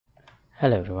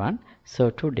Hello everyone.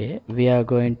 So today we are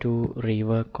going to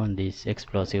rework on these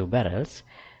explosive barrels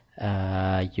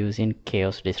using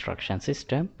chaos destruction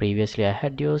system. Previously I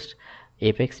had used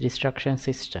Apex destruction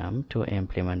system to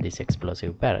implement these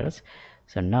explosive barrels.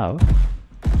 So now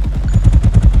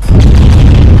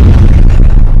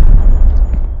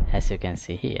as you can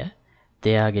see here,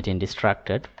 they are getting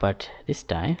destructed, but this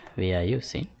time we are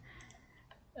using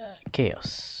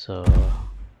chaos. So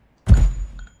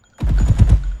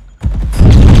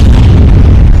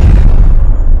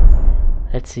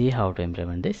let's see how to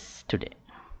implement this today.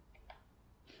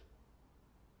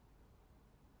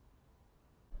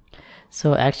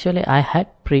 So actually I had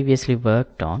previously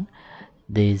worked on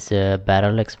this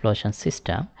barrel explosion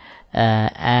system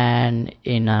and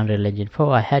in Unreal Engine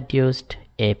 4 I had used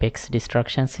Apex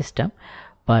destruction system,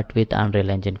 but with Unreal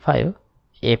Engine 5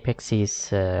 Apex is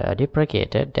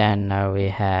deprecated and now we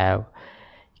have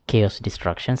chaos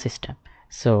destruction system.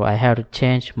 So I have to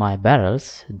change my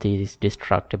barrels, these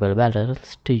destructible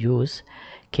barrels, to use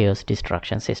chaos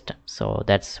destruction system. So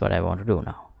that's what I want to do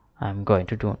now. I'm going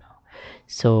to do now.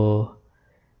 So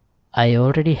I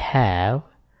already have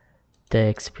the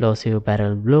explosive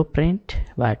barrel blueprint,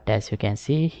 but as you can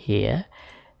see here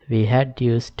we had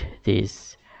used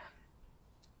this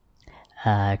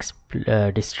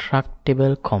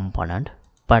destructible component,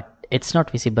 but it's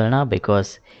not visible now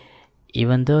because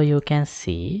even though you can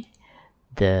see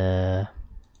the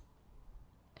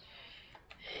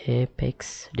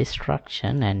Apex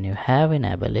destruction and you have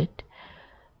enabled it,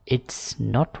 it's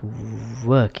not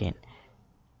working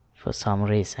for some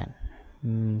reason.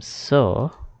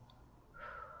 So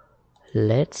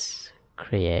let's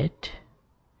create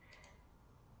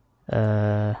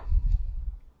let's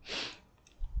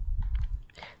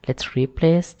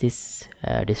replace this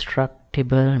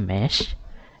destructible mesh,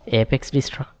 Apex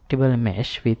destructible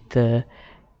mesh, with the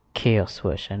chaos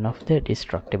version of the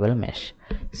destructible mesh.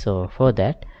 So for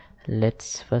that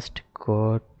let's first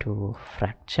go to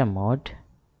fracture mode.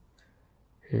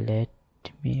 Let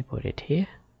me put it here.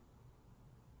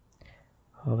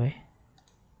 Okay,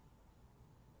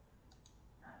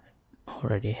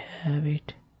 already have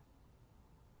it.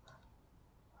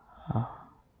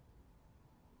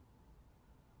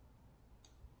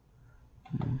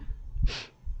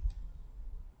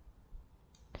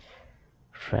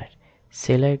 Right,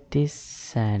 select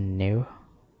this and new.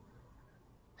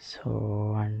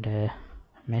 So under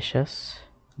meshes,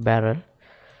 barrel,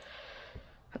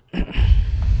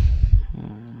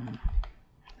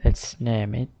 let's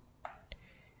name it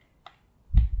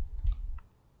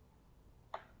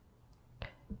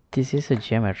this is a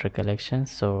geometry collection,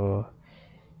 so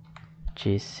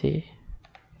GC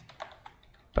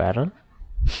barrel.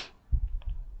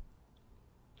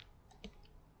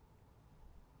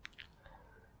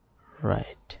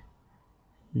 Right,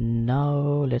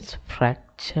 now let's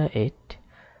fracture it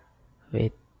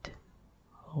with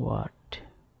what?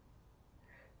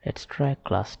 Let's try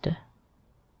cluster.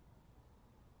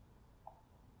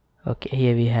 Okay,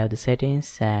 here we have the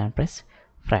settings and press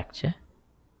fracture.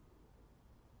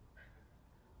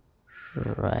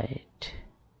 Right.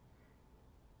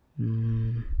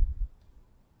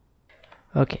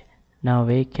 Okay, now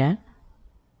we can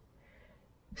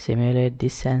simulate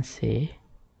this and see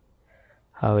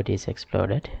how it is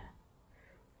exploded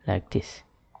like this.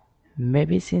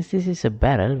 Maybe since this is a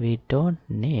barrel we don't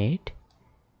need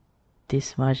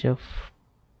this much of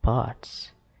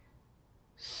parts,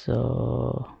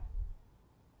 so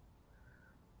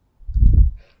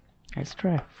let's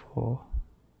try 4.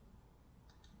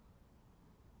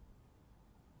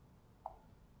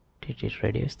 Did it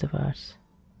reduce the parts?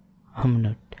 I'm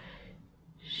not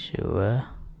sure.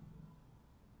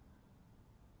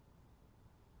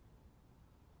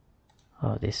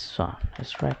 Oh, this one,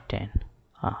 let's try 10.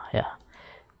 Yeah,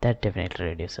 that definitely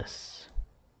reduces.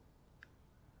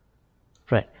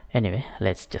 Right, anyway,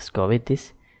 let's just go with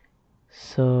this.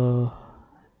 So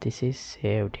this is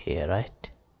saved here, right?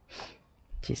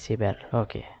 GC barrel.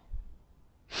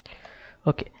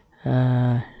 Okay,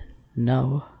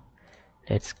 now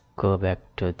let's go back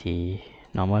to the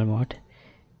normal mode.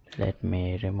 Let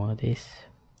me remove this.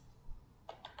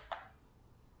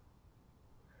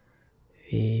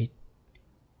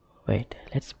 Wait,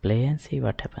 let's play and see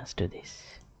what happens to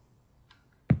this.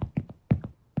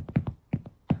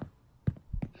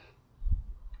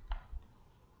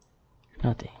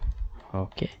 Nothing.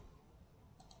 Okay.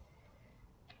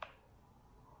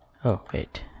 Oh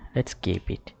wait, let's keep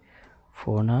it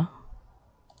for now.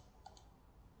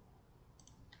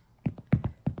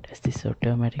 Does this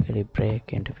automatically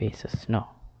break into pieces? No.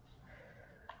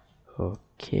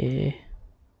 Okay.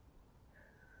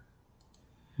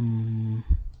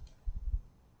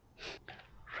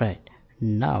 Right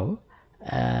now,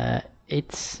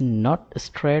 it's not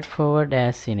straightforward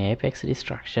as in Apex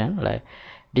destruction, like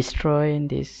destroying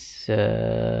this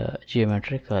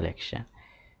geometry collection.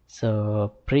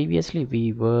 So previously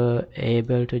we were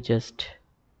able to just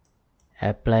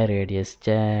apply radius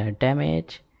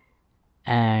damage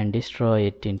and destroy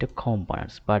it into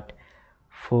components, but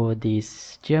for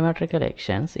these geometrical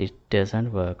actions it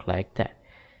doesn't work like that.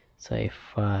 So if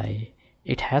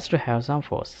it has to have some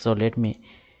force, so let me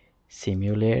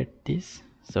simulate this.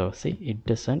 So see, it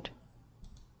doesn't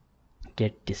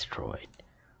get destroyed,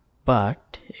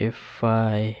 but if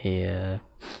I here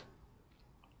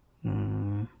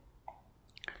there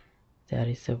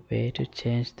is a way to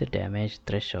change the damage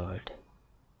threshold.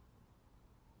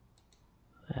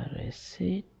 Where is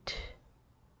it?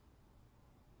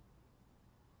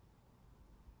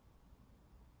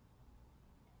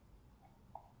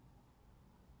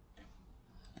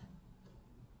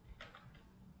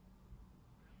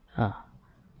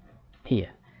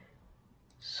 Here.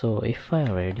 So if I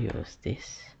reduce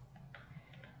this,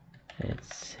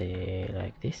 let's say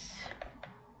like this.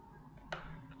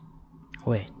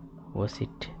 Wait, was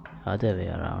it other way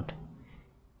around?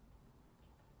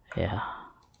 Yeah.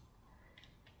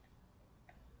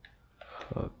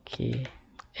 Okay.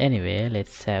 Anyway,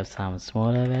 let's have some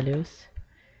smaller values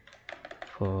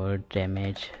for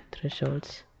damage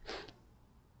thresholds.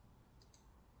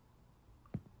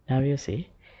 Now you see,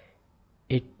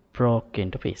 it broke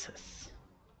into pieces.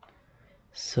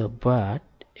 So, but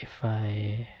if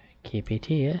I keep it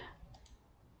here,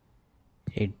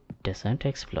 it doesn't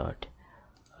explode.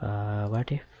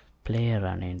 What if player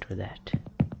run into that?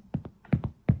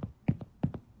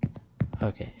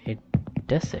 Okay, it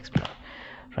does explode,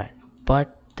 right?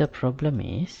 But the problem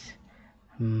is,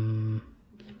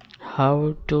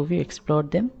 how do we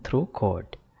explode them? Through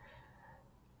code.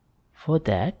 For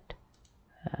that,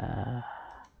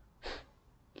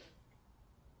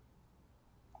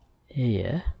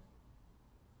 here,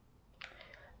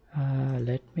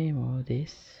 let me move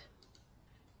this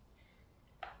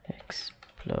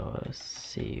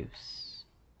explosives.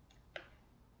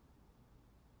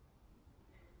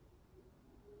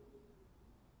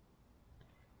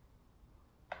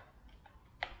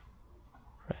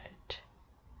 Right,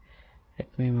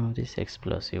 let me move this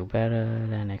explosive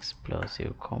barrel and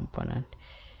explosive component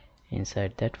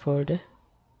inside that folder.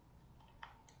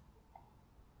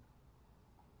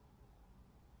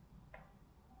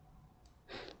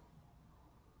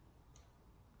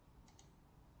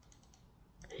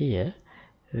 Here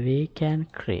we can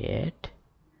create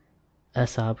a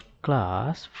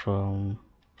subclass from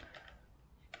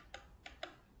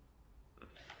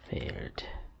failed,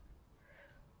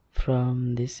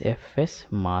 from this fs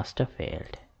master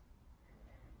failed.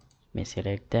 Let me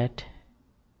select that.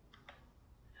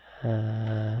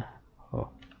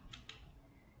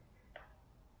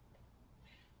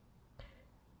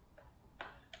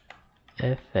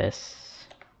 fs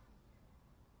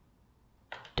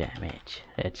damage,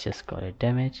 let's just call it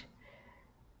damage.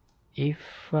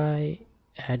 If I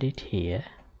add it here,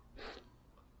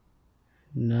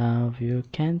 now you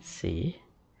can see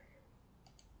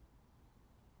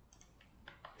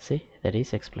that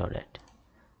is exploded.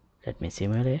 Let me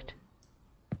simulate.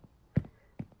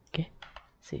 Okay,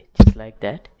 see, just like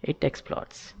that it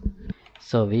explodes.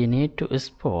 So we need to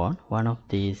spawn one of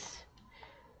these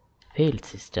failed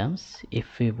systems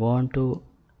if we want to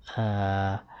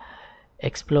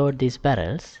explode these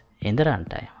barrels in the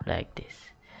runtime like this.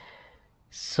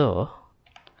 So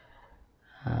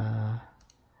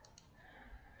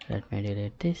let me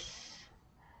delete this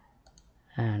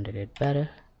and delete barrel,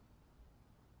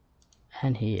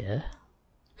 and here,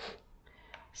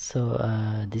 so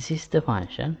this is the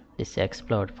function, this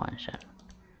explode function.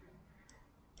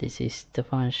 This is the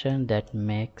function that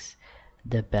makes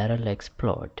the barrel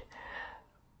explode.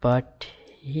 But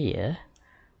here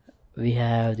we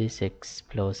have this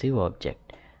explosive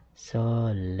object, so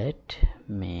let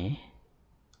me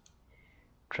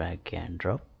drag and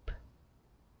drop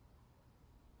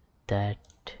that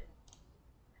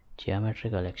geometry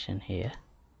collection here,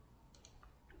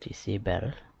 GC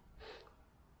barrel,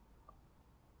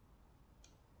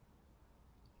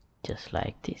 just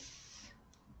like this.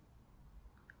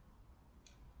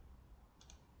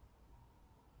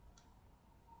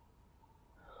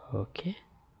 Okay,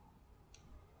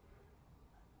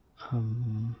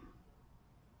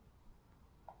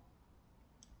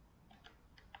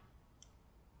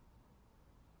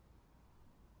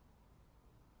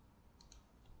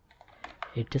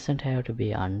 it doesn't have to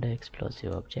be under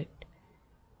explosive object.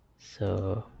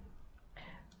 So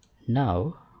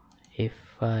now if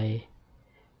I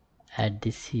at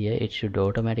this here, it should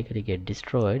automatically get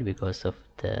destroyed because of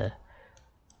the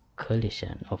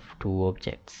collision of two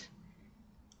objects.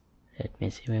 Let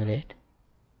me simulate.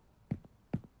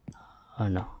 Oh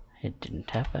no, it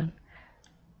didn't happen.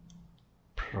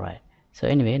 Right, so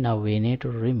anyway, now we need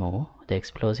to remove the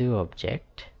explosive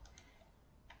object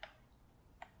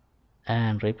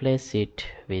and replace it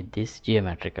with this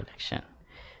geometry collection.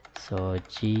 So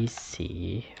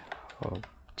GC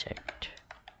object,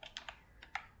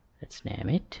 let's name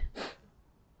it,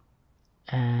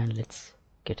 and let's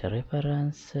get a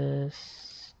references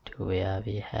to where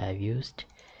we have used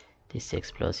this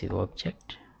explosive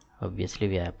object. Obviously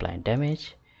we are applying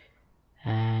damage,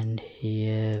 and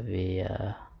here we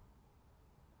are,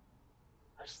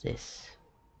 what's this?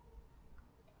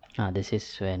 This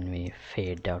is when we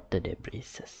fade out the debris.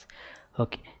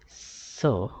 Okay,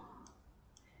 so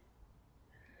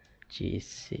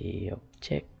GC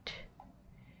object,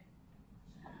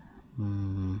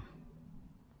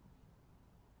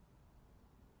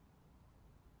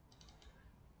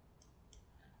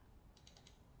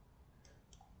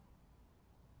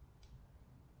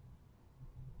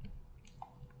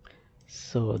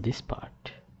 so this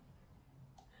part,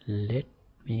 let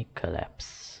me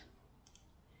collapse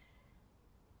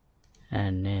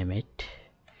and name it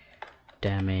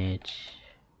damage,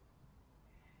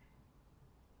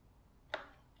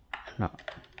 no,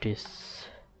 destruct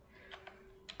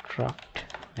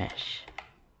mesh.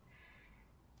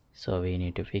 So we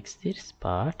need to fix this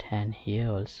part, and here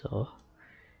also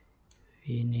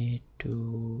we need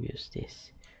to use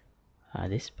this.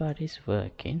 This part is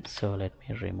working, so let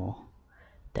me remove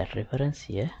that reference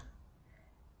here,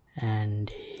 and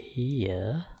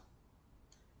here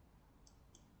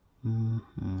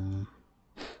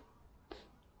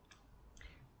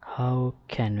how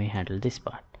can we handle this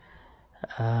part?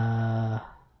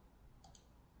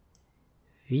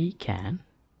 We can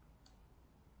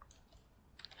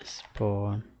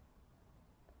spawn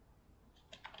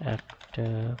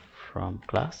actor from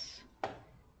class.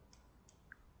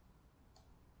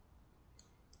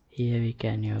 Here we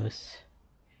can use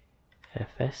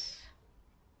fs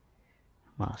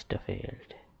master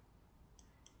field,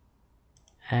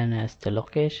 and as the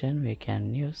location we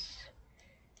can use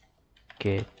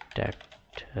get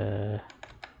actor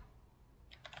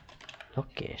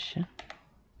location.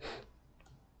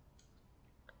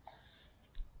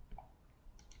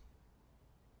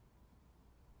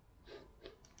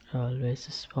 Always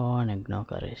spawn, ignore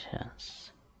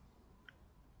corrections.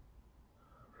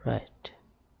 Right,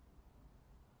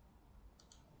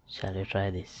 shall we try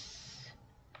this?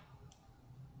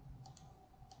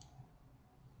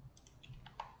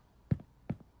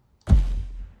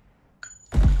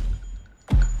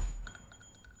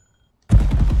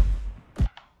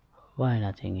 Why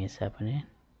nothing is happening?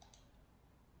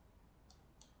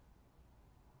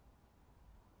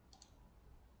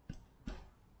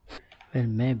 Well,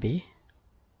 maybe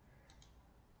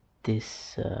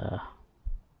this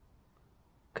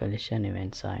collision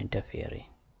events are interfering.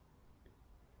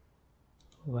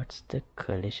 What's the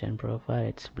collision profile?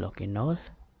 It's blocking all.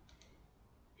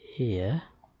 Here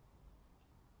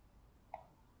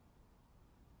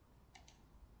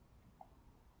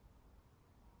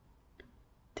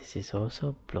this is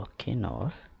also blocking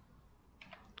all.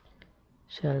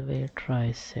 Shall we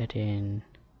try setting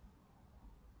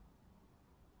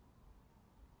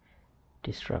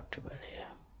destructible here?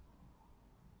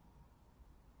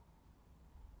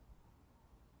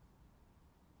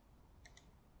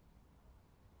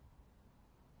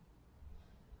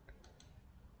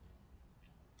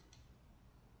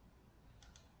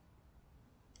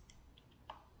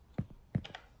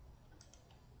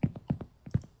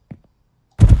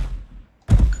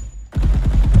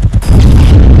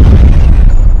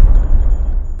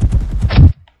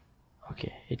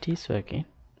 Okay, it is working.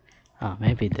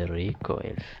 Maybe the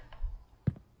recoil.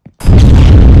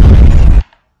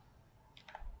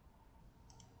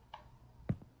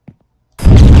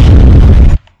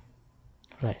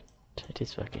 Right, it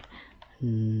is working.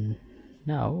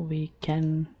 Now we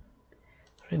can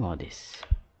remove this.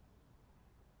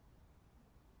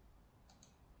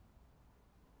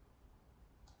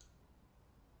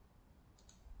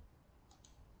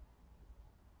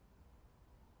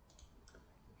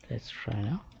 Let's try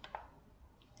now.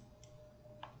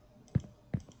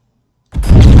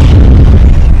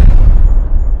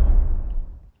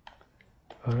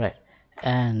 Alright,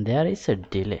 and there is a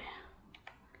delay.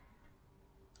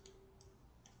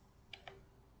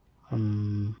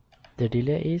 The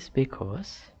delay is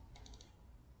because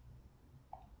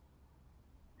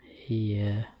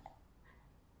here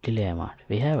delay amount,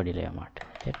 we have a delay amount.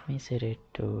 Let me set it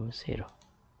to 0.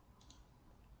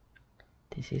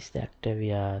 This is the actor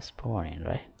we are spawning,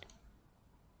 right?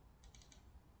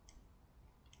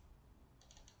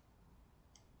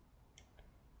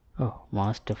 Oh,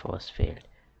 master force field.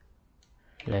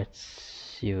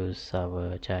 Let's use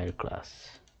our child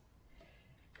class.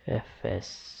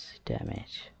 FS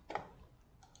damage.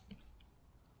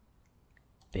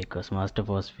 Because master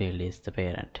force field is the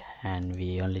parent and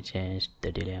we only changed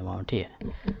the delay amount here.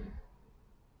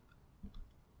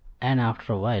 And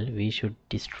after a while we should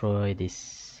destroy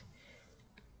this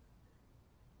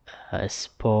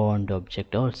spawned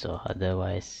object also,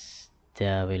 otherwise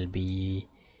there will be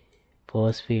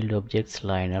force field objects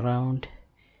lying around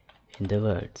in the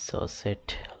world. So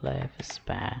set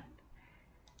lifespan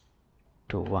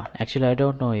to 1. Actually I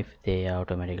don't know if they are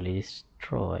automatically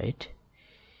destroyed.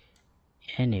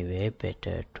 Anyway,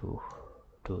 better to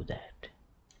do that.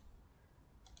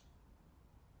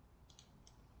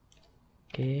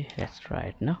 Okay, let's try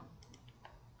it now.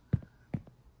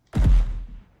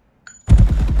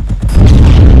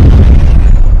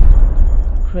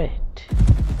 Great.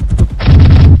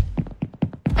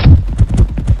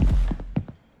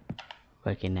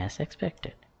 Working as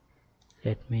expected.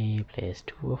 Let me place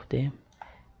 2 of them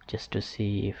just to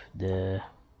see if the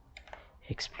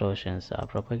explosions are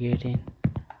propagating.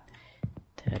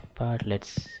 That part,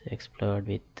 let's explode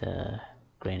with the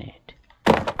grenade.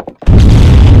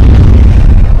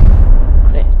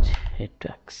 Great, it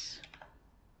works.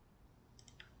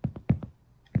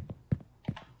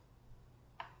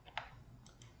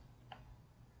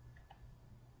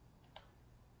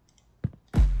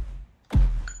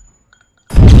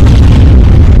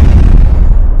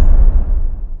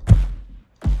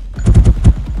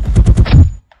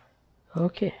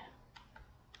 Okay,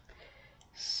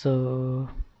 so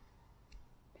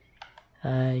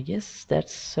I guess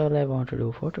that's all I want to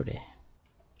do for today,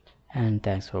 and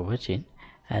thanks for watching.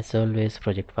 As always,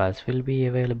 project files will be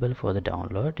available for the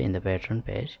download in the Patreon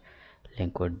page.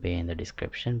 Link would be in the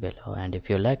description below, and if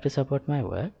you like to support my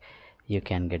work, you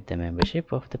can get the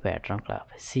membership of the Patreon club.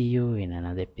 See you in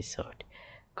another episode.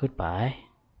 Goodbye.